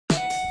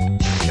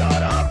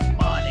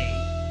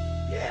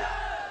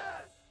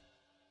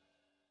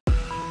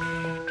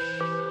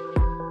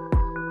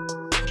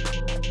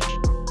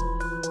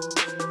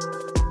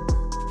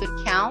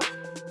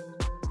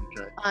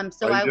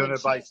So are you I doing would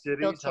it by change cities?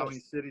 filters. How many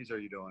cities are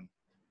you doing?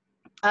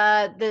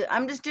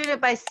 I'm just doing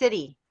it by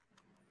city.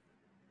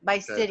 By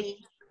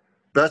city.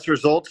 Best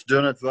results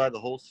doing it by the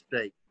whole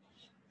state.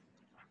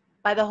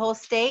 By the whole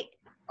state?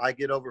 I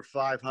get over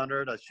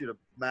 500. I shoot a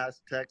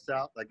mass text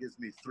out. That gives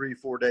me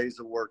 3-4 days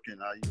of working.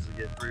 I usually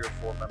get 3 or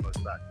 4 memos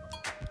back.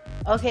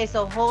 Okay,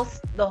 so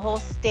the whole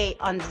state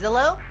on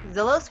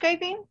Zillow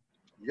scraping?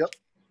 Yep.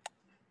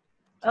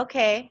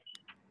 Okay.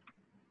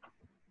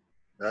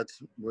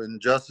 That's when,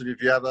 Justin,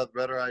 if you have other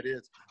better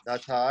ideas,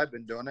 that's how I've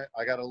been doing it.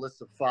 I got a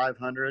list of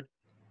 500.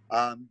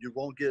 You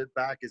won't get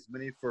back as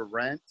many for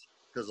rent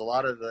because a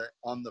lot of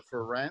on the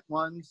for rent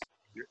ones,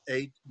 you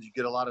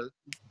get a lot of,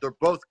 they're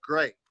both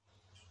great.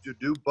 To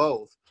do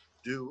both,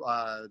 do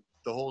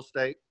the whole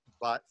state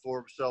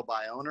for sale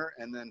by owner,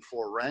 and then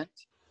for rent.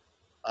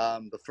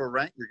 The for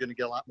rent, you're going to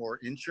get a lot more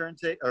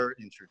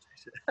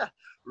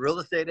real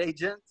estate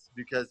agents,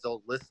 because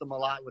they'll list them a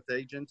lot with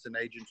agents, and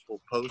agents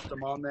will post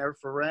them on there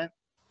for rent.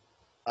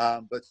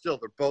 But still,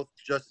 they're both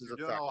just as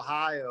effective. In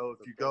Ohio,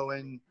 if you go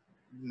in,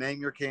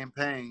 name your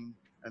campaign,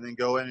 and then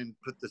go in and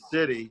put the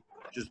city,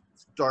 just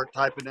start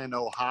typing in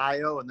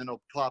Ohio, and then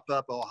it'll pop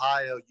up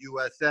Ohio,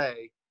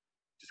 USA.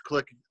 Just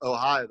click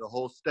Ohio, the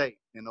whole state,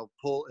 and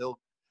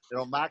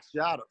it'll max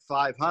you out at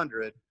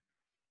 500,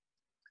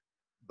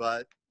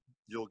 but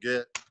you'll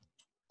get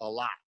a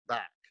lot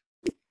back.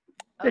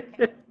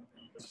 Okay.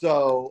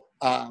 So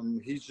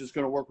he's just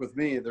going to work with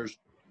me.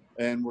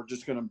 And we're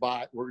just going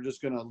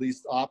to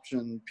lease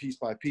option piece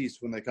by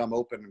piece when they come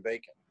open and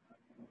vacant.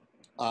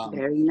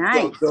 Very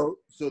nice.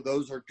 So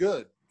those are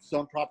good.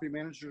 Some property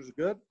managers are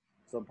good.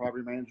 Some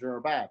property managers are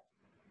bad.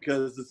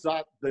 Because it's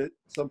not that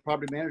some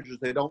property managers,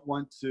 they don't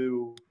want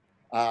to,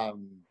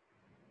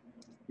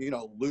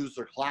 lose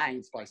their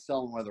clients by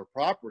selling one of their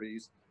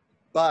properties,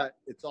 but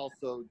it's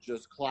also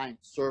just client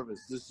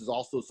service. This is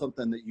also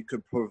something that you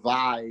could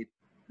provide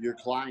your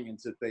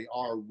clients if they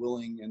are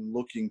willing and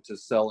looking to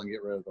sell and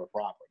get rid of their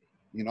property.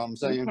 You know what I'm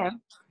saying? Okay.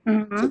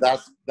 Mm-hmm. So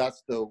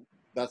that's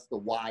the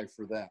why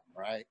for them,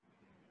 right?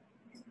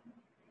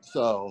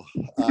 So,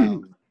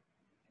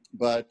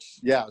 but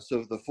yeah,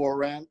 so the for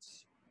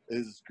rents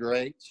is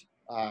great.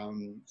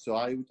 So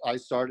I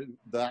started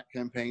that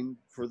campaign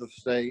for the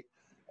state,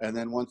 and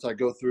then once I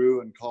go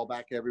through and call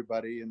back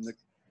everybody, and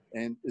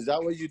is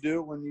that what you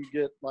do when you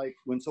get, like,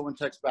 when someone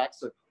texts back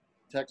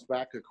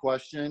a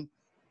question?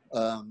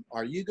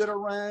 Are you gonna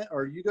rent?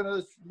 Are you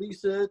gonna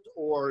lease it,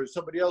 or is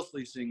somebody else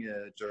leasing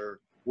it?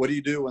 Or what do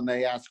you do when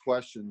they ask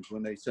questions,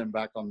 when they send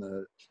back on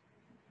the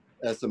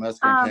SMS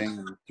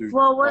campaign?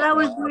 Well, what I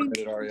was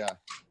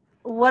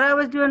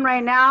doing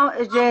right now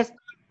is just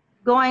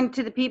going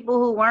to the people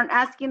who weren't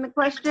asking the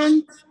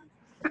questions.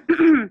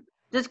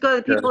 Just go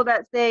to the people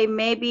that say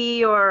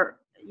maybe, or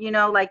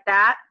like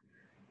that.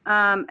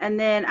 And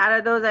then out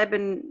of those, I've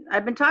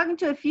been talking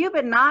to a few,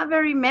 but not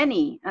very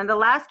many. And the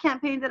last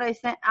campaign that I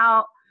sent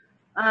out,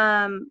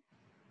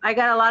 I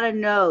got a lot of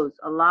no's,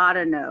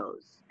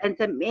 and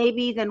some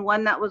maybes, and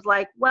one that was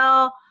like,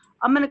 well,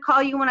 I'm gonna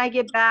call you when I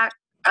get back,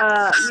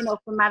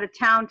 from out of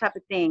town, type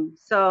of thing.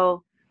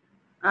 So,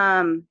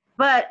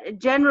 but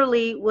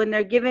generally, when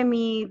they're giving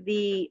me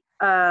the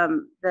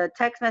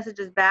text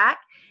messages back,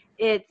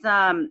 it's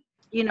I'm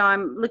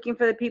looking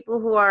for the people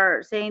who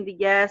are saying the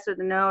yes or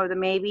the no or the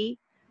maybe.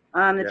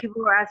 The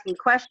people who are asking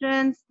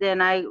questions,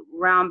 then I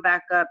round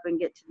back up and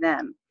get to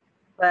them.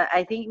 But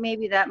I think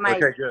maybe that might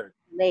be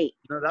late.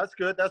 No, that's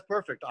good. That's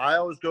perfect. I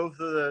always go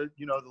for the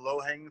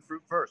low-hanging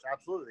fruit first.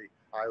 Absolutely.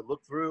 I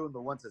look through, and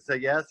the ones that say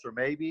yes or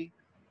maybe,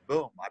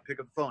 boom, I pick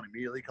up the phone,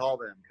 immediately call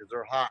them, because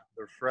they're hot,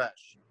 they're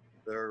fresh,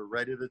 they're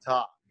ready to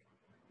talk.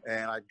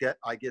 And I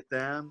get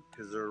them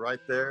because they're right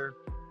there,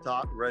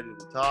 ready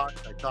to talk.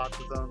 I talk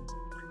with them,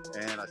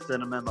 and I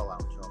send a memo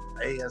out to them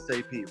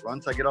ASAP.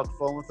 Once I get off the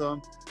phone with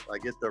them, I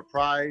get their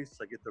price,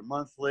 I get their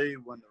monthly,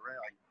 I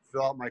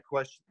fill out my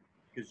question,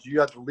 because you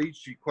got the lead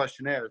sheet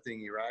questionnaire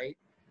thingy, right?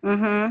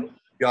 Mm-hmm.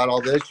 Got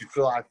all this,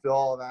 I fill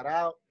all that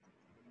out.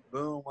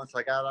 Boom, once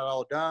I got it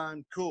all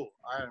done, cool.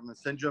 All right, I'm going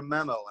to send you a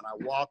memo, and I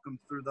walk them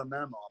through the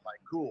memo. I'm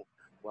like, cool.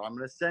 What I'm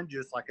going to send you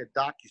is like a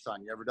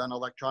DocuSign. You ever done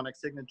electronic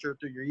signature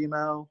through your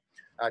email?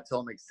 I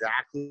tell them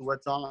exactly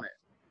what's on it,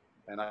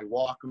 and I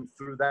walk them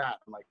through that.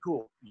 I'm like,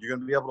 cool. I'm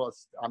going to be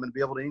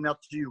able to email it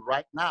to you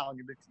right now, and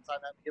you're going to sign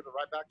that and give it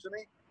right back to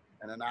me,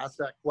 and then ask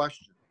that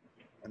question.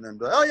 And then,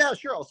 oh yeah,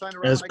 sure, I'll sign it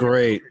right. That's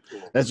great.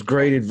 Cool. That's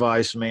great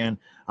advice, man.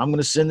 I'm going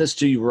to send this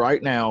to you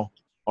right now.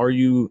 Are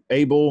you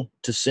able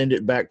to send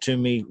it back to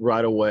me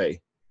right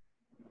away?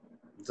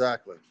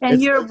 Exactly.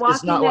 And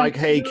it's not like,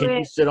 hey, can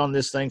you sit on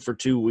this thing for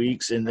 2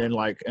 weeks and then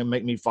and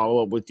make me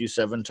follow up with you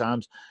 7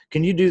 times?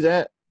 Can you do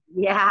that?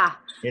 Yeah.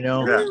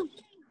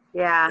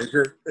 Yeah.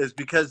 It's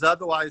because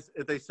otherwise,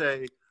 if they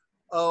say,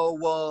 oh,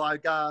 well,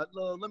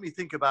 let me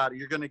think about it,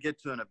 you're going to get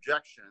to an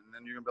objection.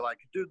 And you're going to be like,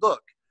 dude,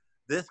 look,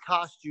 this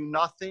costs you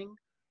nothing.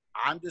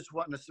 I'm just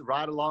wanting to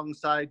ride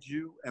alongside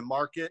you and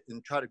market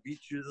and try to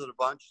beat you to the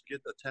bunch to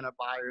get the tenant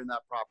buyer in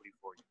that property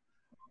for you.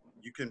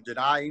 You can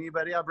deny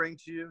anybody I bring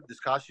to you.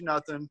 This costs you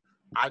nothing.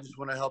 I just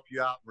want to help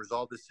you out and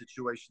resolve this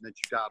situation that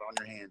you got on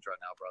your hands right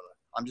now, brother.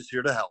 I'm just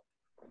here to help.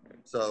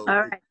 So,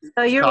 all right.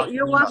 So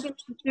you're walking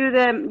through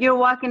them. You're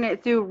walking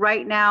it through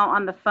right now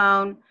on the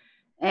phone,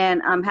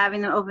 and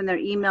having them open their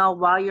email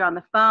while you're on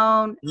the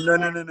phone.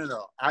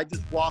 No. I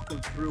just walk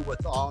them through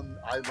what's on.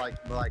 I like,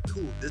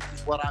 cool. This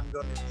is what I'm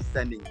going to be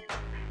sending you.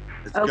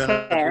 It's going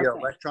to be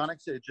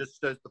electronics. It just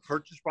says the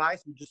purchase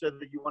price. You just said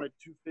that you wanted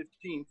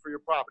 $215 for your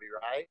property,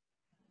 right?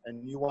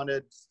 And you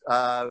wanted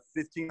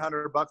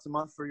 $1,500 a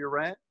month for your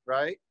rent,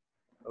 right?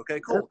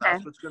 Okay, cool. Okay.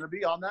 That's what's going to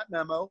be on that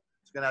memo.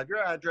 It's going to have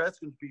your address.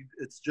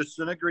 It's just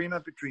an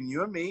agreement between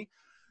you and me,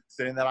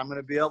 saying that I'm going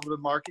to be able to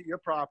market your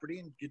property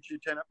and get you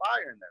a tenant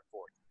buyer in there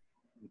for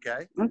you.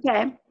 Okay.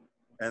 Okay.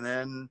 And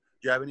then,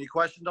 do you have any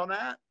questions on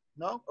that?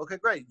 No. Okay,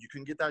 great. You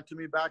can get that to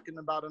me back in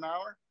about an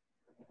hour,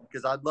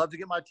 because I'd love to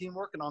get my team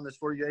working on this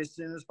for you as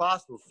soon as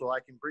possible, so I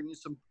can bring you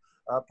some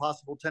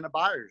possible tenant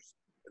buyers.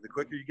 The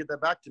quicker you get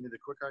that back to me, the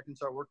quicker I can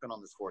start working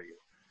on this for you.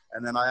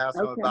 And then I ask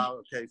them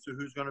about, okay, so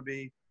who's going to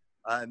be,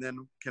 and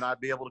then can I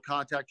be able to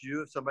contact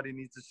you if somebody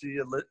needs to see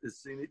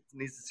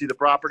the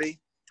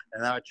property?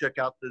 And then I check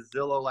out the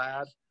Zillow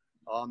ad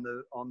on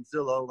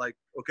Zillow. Like,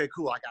 okay,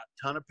 cool. I got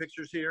a ton of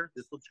pictures here.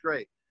 This looks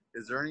great.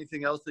 Is there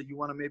anything else that you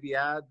want to maybe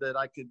add that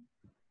I could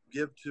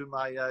give to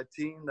my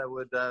team that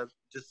would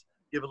just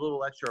give a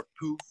little extra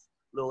poof,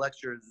 a little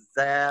extra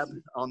zab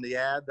on the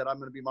ad that I'm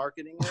going to be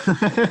marketing it?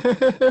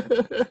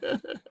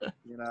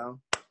 You know,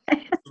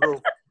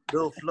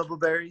 little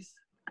flubberberries.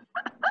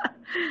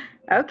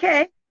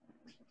 Okay.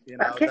 You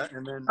know, okay.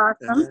 And then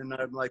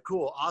I'm like,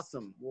 cool,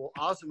 awesome. Well,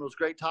 awesome. It was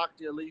great talking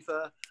to you,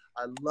 Alifa.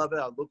 I love it.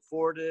 I look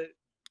forward to it.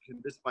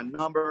 This is my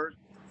number.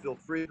 Feel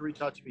free to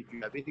reach out to me if you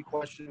have any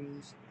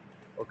questions.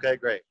 Okay,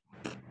 great.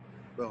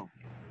 Boom.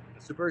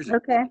 It's super easy.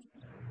 Okay.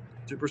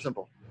 Super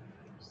simple.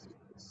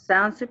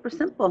 Sounds super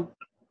simple.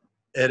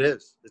 It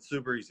is. It's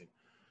super easy.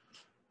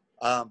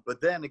 But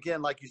then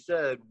again, like you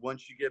said,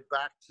 once you get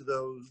back to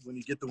those, when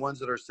you get the ones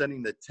that are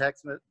sending the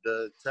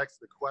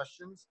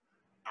questions,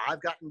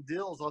 I've gotten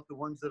deals off the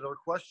ones that are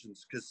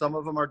questions, because some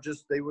of them are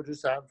they would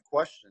just have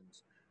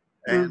questions,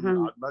 and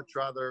I'd much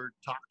rather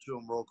talk to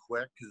them real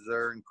quick because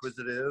they're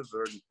inquisitive,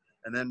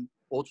 and then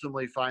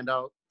ultimately find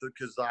out,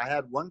 because I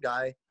had one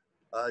guy,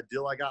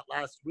 deal I got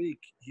last week.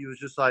 He was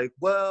just like,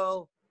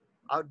 well,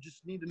 I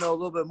just need to know a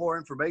little bit more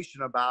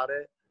information about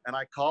it. And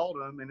I called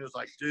him and he was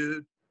like,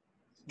 dude,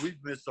 we've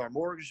missed our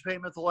mortgage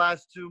payment the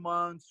last 2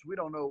 months. We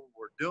don't know what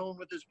we're doing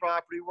with this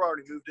property. We're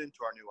already moved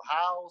into our new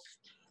house.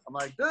 I'm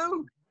like,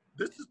 dude,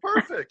 this is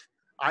perfect.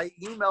 I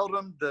emailed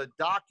him the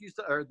dot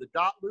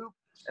loop,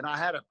 and I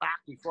had it back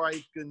before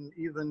I can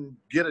even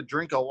get a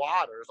drink of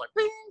water. It's like,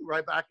 bing,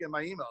 right back in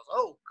my emails.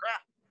 Oh,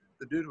 crap.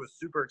 The dude was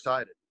super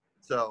excited.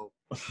 So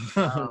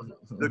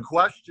the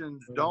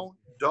questions, don't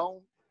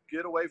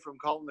get away from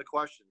calling the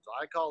questions.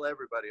 I call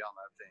everybody on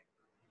that thing.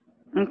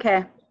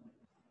 Okay.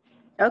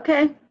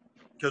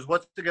 Because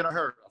what's it going to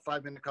hurt? A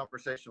 5-minute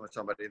conversation with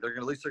somebody.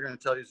 At least they're going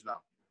to tell you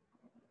no.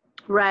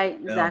 Right.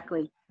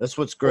 Exactly. Yeah. That's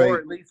what's great.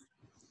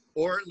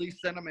 Or at least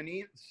send them an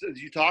email.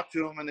 You talk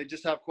to them and they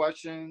just have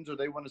questions or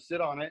they want to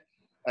sit on it,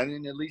 and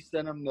then at least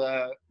send them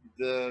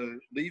the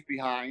leave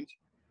behind,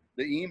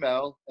 the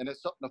email, and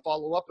it's something to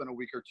follow up in a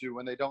week or two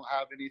when they don't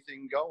have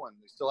anything going.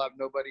 They still have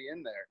nobody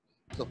in there.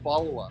 It's a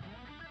follow up,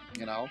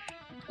 and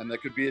there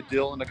could be a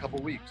deal in a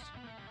couple weeks.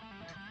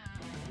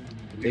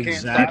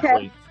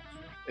 Exactly.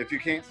 If you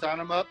can't sign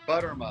them up,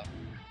 butter them up.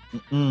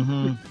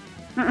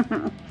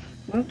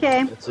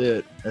 Okay.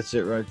 That's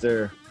it right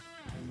there.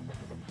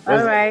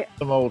 All right.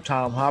 Some old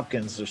Tom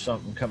Hopkins or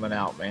something coming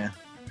out, man.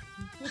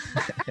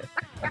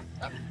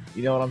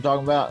 You know what I'm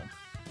talking about?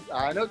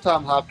 I know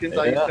Tom Hopkins.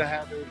 Yeah. I used to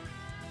have a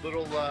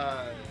little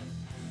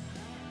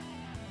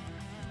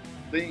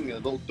thing, a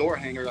little door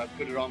hanger. I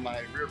put it on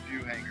my rear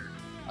view hanger.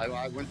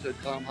 I went to a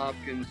Tom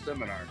Hopkins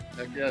seminar.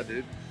 Heck yeah,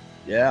 dude.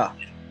 Yeah.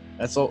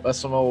 That's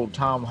some old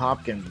Tom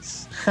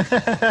Hopkins.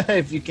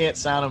 If you can't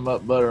sign them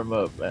up, butter them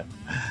up, man.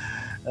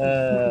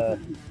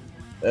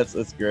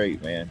 That's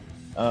great, man.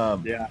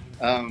 Yeah.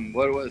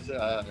 What was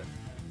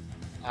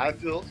I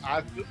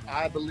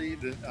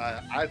believe that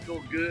I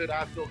feel good.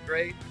 I feel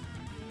great.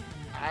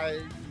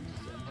 I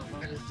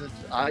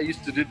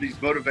used to do these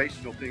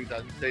motivational things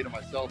I'd say to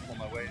myself on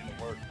my way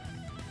into work.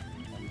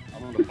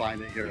 I'm going to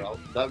find it here.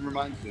 That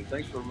reminds me.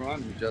 Thanks for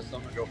reminding me, Jess.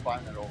 I'm going to go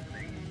find that old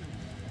thing.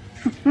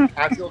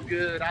 I feel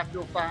good. I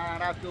feel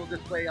fine. I feel this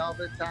way all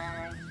the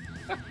time.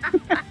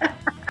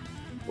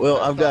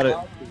 Well, I've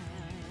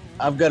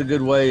got a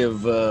good way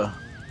of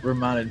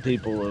reminding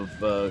people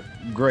of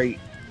great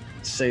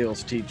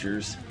sales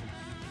teachers.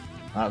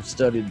 I've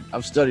studied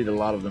a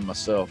lot of them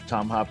myself.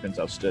 Tom Hopkins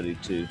I've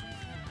studied too,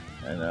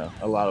 and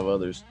a lot of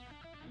others.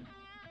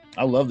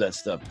 I love that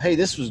stuff. Hey,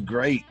 this was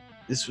great.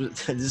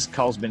 This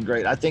call's been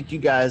great. I think you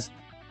guys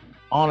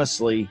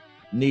honestly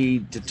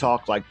need to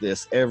talk like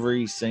this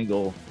every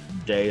single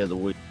day of the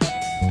week.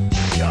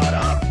 Shut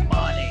up,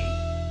 money.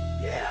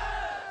 Yeah.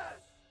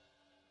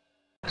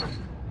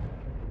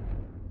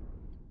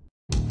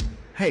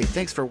 Hey,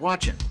 thanks for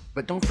watching.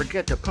 But don't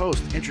forget to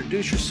post,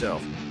 introduce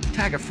yourself,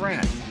 Tag a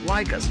friend,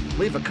 like us,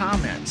 leave a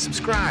comment,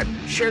 subscribe,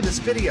 share this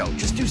video.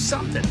 Just do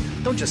something.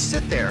 Don't just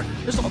sit there.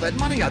 There's all that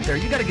money out there.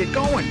 You got to get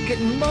going, get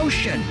in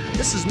motion.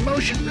 This is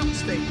Motion Real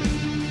Estate.